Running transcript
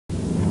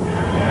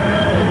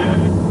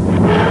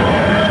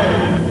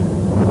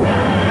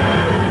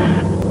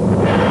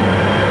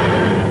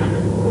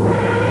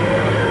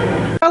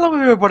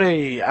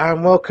everybody,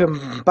 and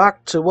welcome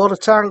back to World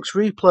of Tanks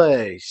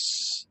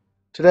Replays.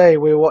 Today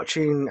we're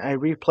watching a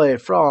replay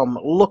from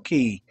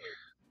Luky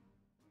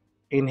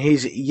in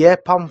his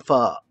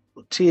Jagdpanther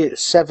Tier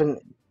 7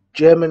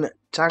 German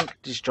tank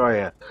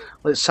destroyer.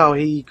 Let's see how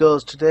he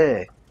goes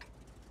today.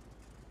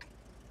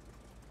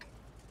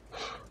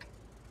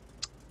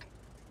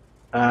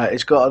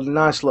 It's got a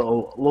nice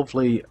little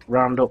lovely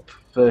roundup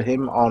for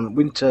him on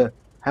Winter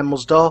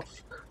Hemmelsdorf,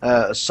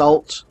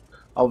 Assault.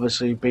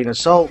 Obviously being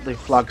Assault, the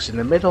flag's in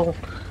the middle.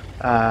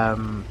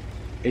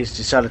 He's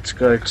decided to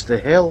go to the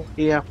hill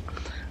here.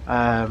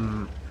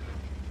 The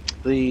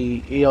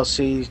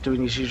ELC is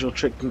doing his usual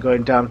trick and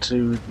going down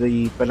to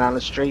the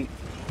Banana Street.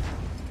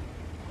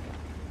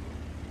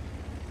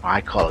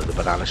 I call it the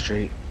Banana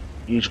Street.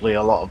 Usually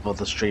a lot of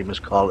other streamers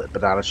call it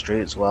Banana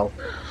Street as well.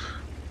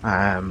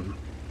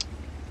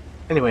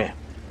 Anyway.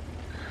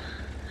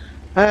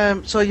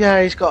 So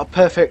yeah, he's got a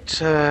perfect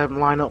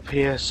lineup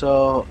here,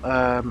 so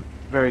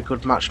very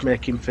good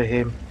matchmaking for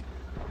him.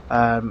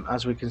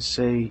 As we can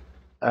see,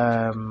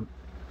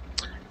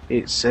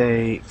 it's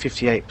a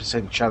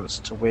 58% chance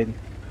to win.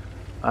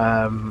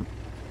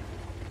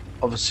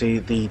 Obviously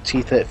the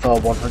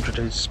T-34-100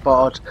 is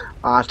spotted.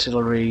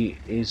 Artillery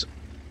is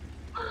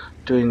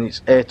doing its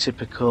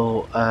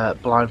atypical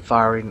blind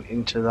firing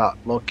into that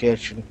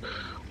location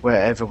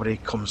where everybody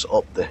comes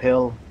up the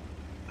hill.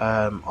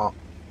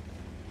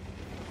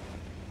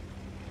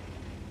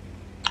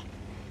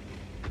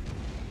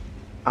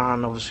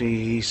 And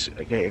obviously he's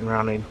getting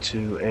around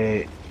into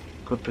a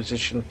good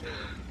position.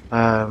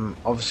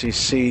 Obviously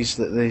sees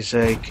that there's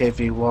a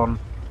KV-1,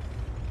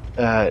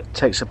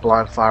 takes a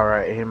blind fire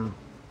at him.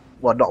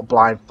 Well, not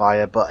blind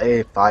fire, but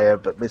a fire,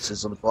 but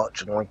misses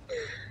unfortunately.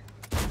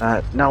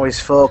 Now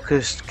he's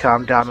focused,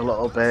 calmed down a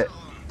little bit,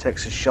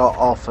 takes a shot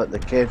off at the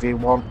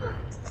KV-1.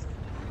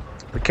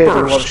 The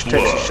KV-1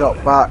 takes a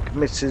shot back,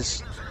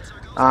 misses,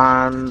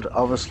 and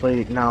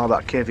obviously now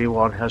that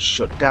KV-1 has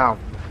shut down.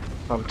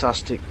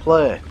 Fantastic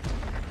play.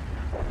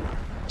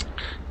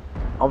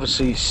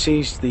 Obviously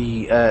sees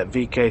the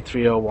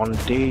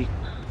VK301D,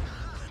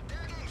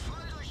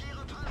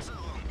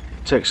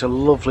 takes a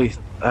lovely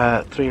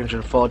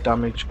 304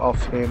 damage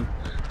off him,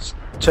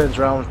 turns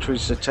around to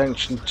his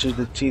attention to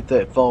the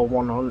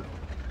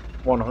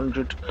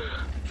T-34-100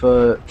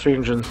 for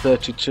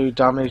 332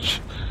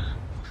 damage,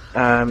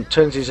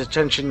 turns his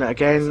attention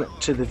again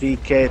to the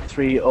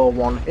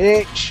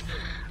VK301H,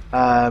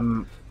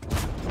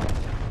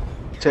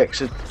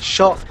 takes a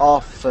shot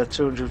off for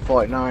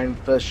 249,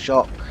 first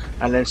shot,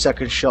 and then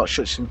second shot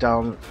shuts him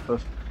down for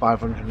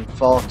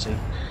 540.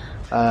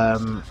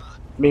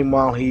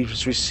 Meanwhile,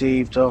 he's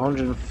received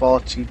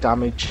 140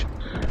 damage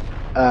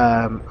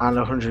and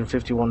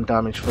 151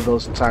 damage for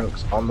those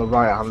tanks on the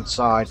right hand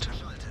side.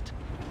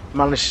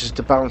 Manages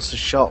to bounce the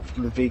shot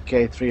from the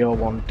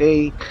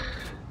VK301D.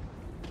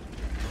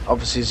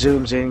 Obviously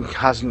zooms in,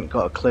 hasn't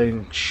got a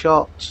clean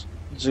shot.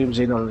 Zooms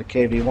in on the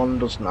KV-1,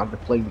 doesn't have a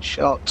clean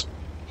shot.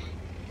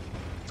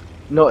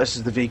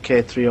 Notices the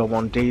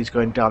VK301D is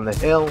going down the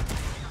hill.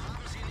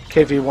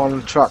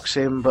 KV-1 tracks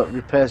him but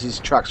repairs his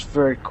tracks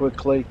very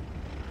quickly.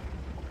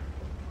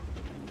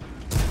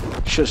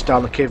 Shuts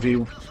down the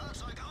KV-1,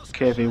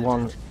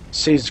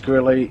 sees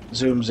Grilly,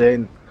 zooms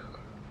in,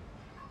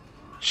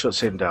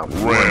 shuts him down.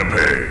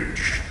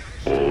 Rampage!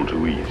 All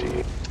too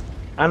easy.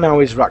 And now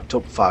he's racked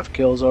up 5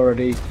 kills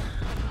already.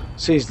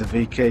 Sees the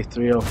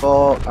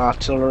VK304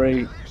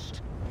 artillery,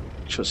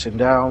 shuts him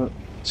down,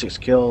 6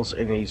 kills,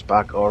 and he's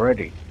back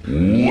already.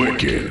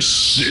 Wicked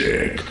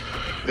sick.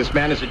 This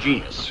man is a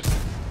genius.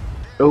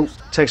 Oh,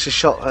 takes a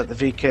shot at the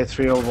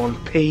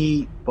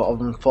VK301P, but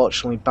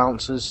unfortunately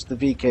bounces. The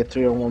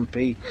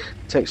VK301P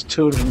takes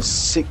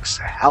 206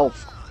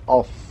 health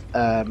off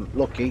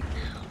Luky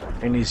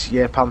in his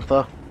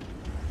Jagdpanther.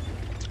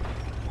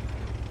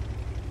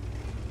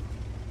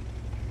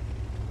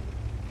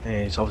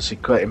 He's obviously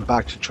cutting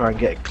back to try and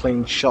get a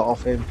clean shot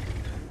off him.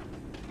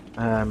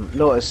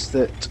 Notice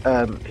that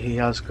he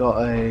has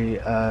got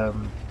a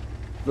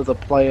another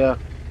player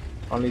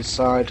on his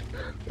side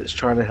that's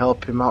trying to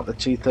help him out, the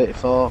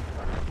T-34.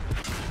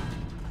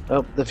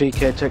 Oh, the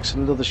VK takes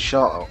another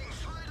shot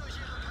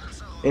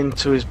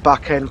into his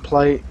back end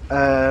plate,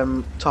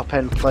 top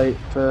end plate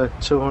for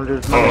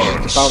 200,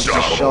 manages to bounce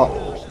the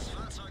shot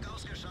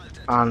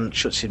and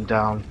shuts him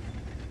down.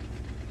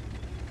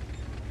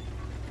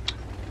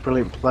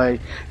 Brilliant play.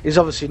 He's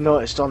obviously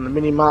noticed on the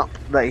mini-map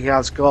that he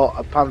has got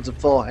a Panzer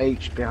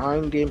 4H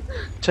behind him,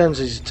 turns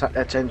his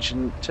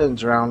attention,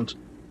 turns around,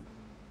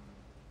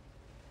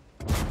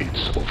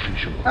 It's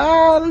official.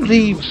 and the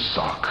You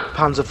suck.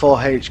 Panzer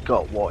 4H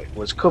got what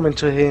was coming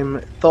to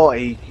him, thought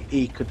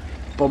he could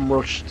bum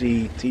rush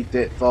the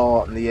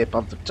T-34 and the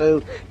Jagdpanther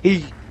 2.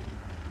 He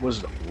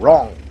was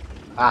wrong.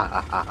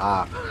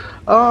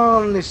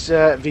 On this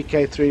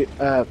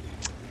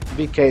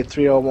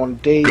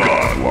VK301D,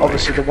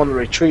 obviously the one that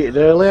retreated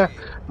earlier,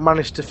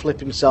 managed to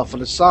flip himself on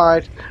the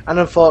side, and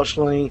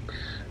unfortunately,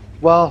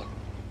 well,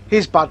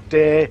 his bad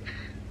day,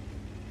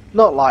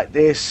 not like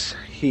this.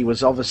 He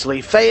was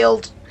obviously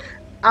failed,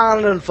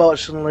 and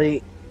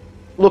unfortunately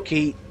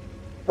Luky,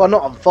 well,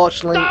 not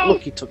unfortunately,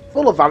 Luky took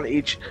full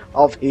advantage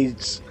of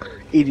his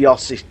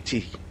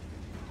idiocy.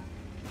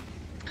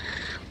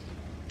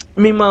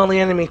 Meanwhile, the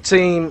enemy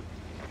team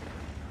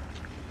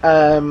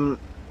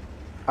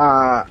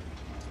are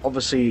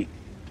obviously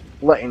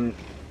letting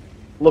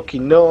Luky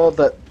know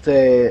that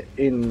they're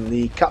in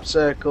the cap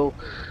circle,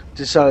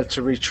 decided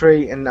to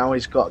retreat, and now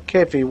he's got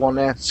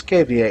KV-1S,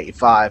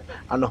 KV-85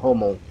 and a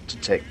Hummel to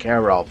take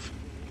care of.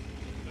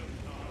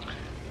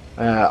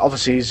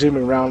 Obviously he's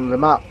zooming around the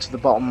map to the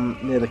bottom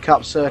near the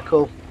cap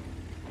circle.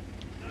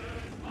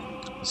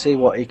 See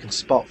what he can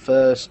spot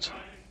first.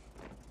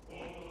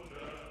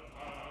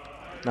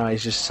 Now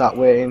he's just sat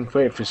waiting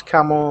for his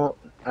camo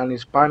and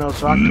his binos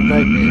to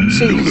activate.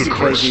 Sees the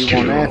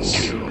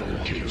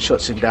KV-1S,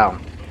 shuts him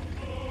down.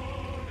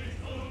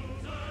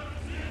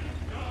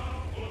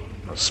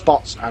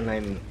 Spots and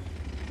then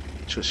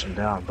shuts him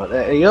down. But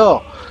there you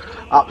go.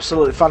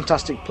 Absolutely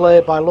fantastic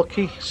play by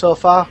Luky so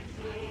far.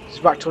 He's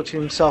back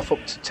touching himself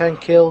up to 10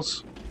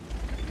 kills.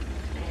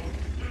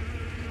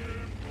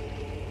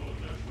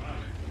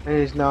 And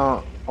he's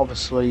now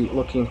obviously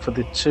looking for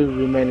the two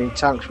remaining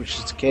tanks, which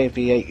is the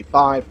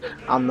KV-85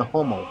 and the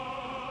Hummel.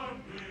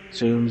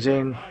 Zooms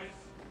in,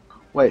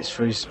 waits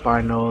for his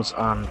binos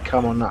and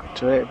camo to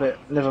activate, but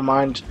never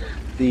mind,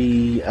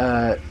 the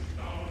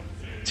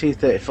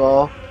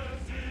T-34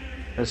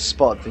 has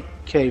spotted the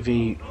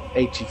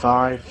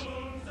KV-85.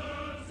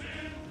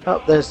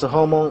 Oh, there's the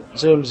Hummel,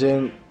 zooms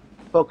in,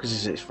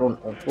 focuses its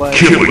frontal plane.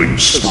 Killing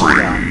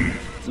spree.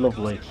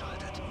 Lovely.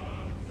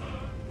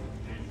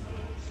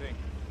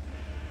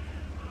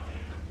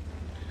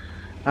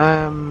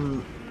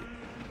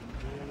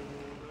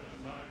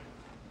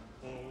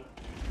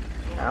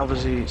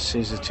 Obviously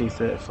sees the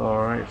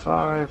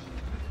T-34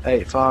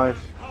 85,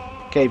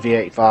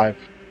 KV-85.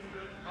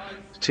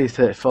 The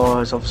T-34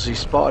 has obviously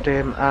spotted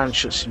him and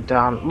shuts him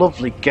down.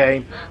 Lovely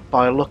game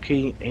by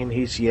Luky in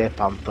his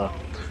Jagdpanther.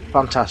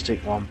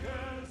 Fantastic one.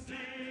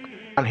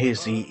 And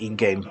here's the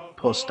in-game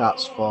post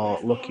stats for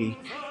Luky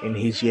in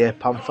his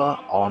Jagdpanther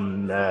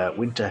on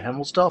Winter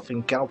Hemmelsdorf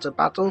in Counter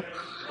Battle.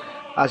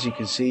 As you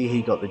can see,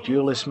 he got the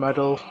Duelist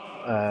medal,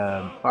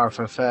 Fire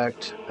for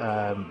Effect,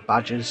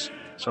 badges.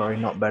 Sorry,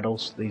 not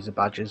medals, these are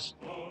badges.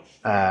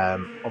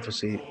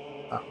 Obviously,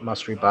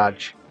 Mastery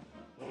badge,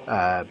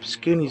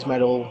 Pascucci's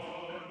medal,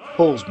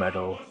 Paul's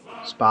medal,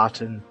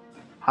 Sparten,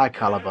 High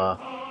Caliber,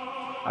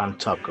 and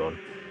Top Gun.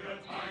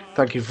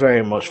 Thank you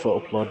very much for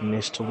uploading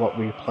this to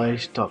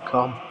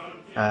whatreplays.com.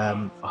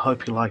 I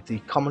hope you like the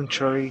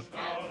commentary.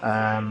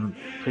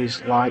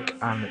 Please like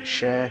and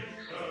share.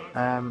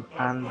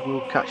 And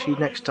we'll catch you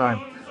next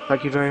time.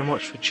 Thank you very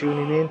much for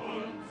tuning in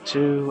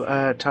to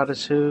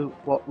Tada2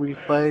 What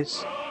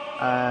Replays.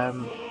 I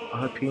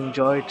hope you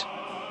enjoyed,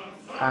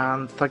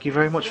 and thank you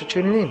very much for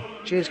tuning in.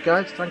 Cheers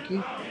guys, thank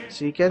you,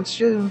 see you again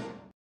soon.